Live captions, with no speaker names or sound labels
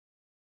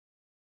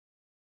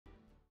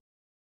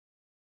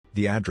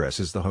The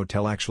addresses the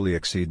hotel actually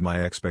exceed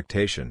my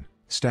expectation.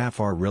 Staff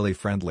are really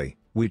friendly.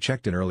 We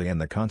checked in early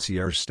and the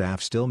concierge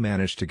staff still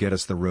managed to get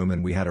us the room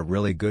and we had a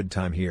really good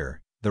time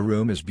here. The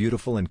room is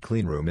beautiful and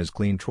clean. Room is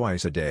clean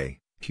twice a day.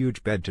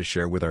 Huge bed to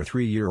share with our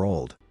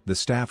 3-year-old. The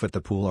staff at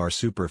the pool are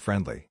super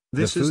friendly.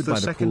 This is the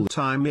second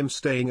time I'm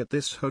staying at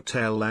this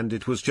hotel and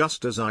it was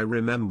just as I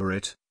remember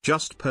it,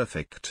 just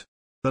perfect.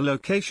 The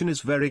location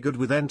is very good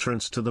with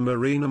entrance to the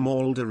Marina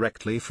Mall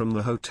directly from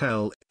the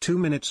hotel, 2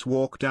 minutes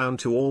walk down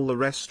to all the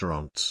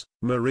restaurants,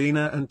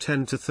 Marina, and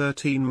 10 to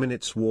 13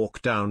 minutes walk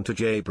down to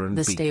Jabran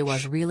Beach. The stay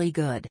was really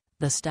good,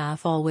 the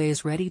staff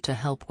always ready to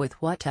help with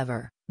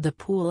whatever. The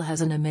pool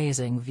has an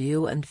amazing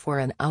view and for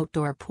an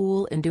outdoor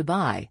pool in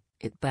Dubai,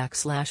 it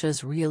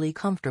is really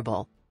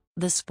comfortable.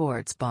 The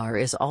sports bar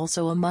is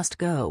also a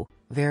must-go,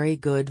 very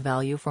good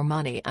value for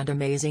money and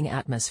amazing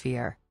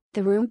atmosphere.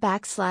 The room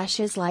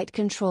 / light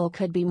control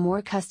could be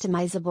more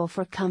customizable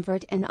for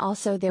comfort and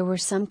also there were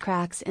some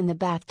cracks in the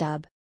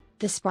bathtub.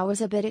 The spa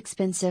was a bit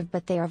expensive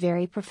but they are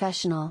very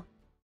professional.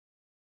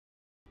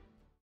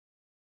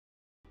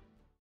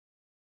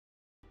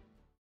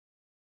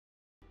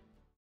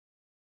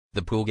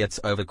 The pool gets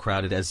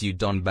overcrowded as you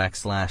don't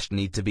 /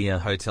 need to be a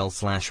hotel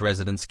 /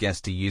 residence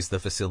guest to use the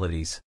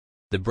facilities.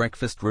 The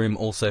breakfast room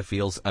also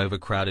feels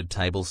overcrowded,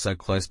 tables so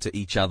close to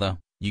each other,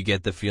 you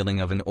get the feeling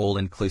of an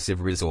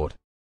all-inclusive resort.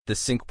 The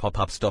sink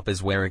pop-up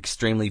stoppers were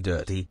extremely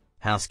dirty,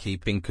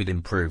 housekeeping could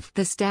improve.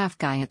 The staff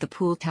guy at the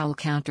pool towel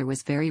counter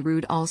was very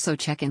rude. Also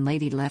check-in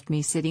lady left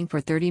me sitting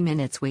for 30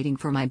 minutes waiting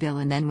for my bill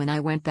and then when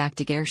I went back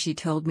to gear she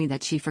told me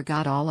that she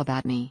forgot all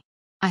about me.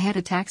 I had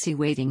a taxi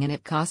waiting and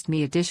it cost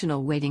me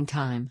additional waiting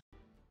time.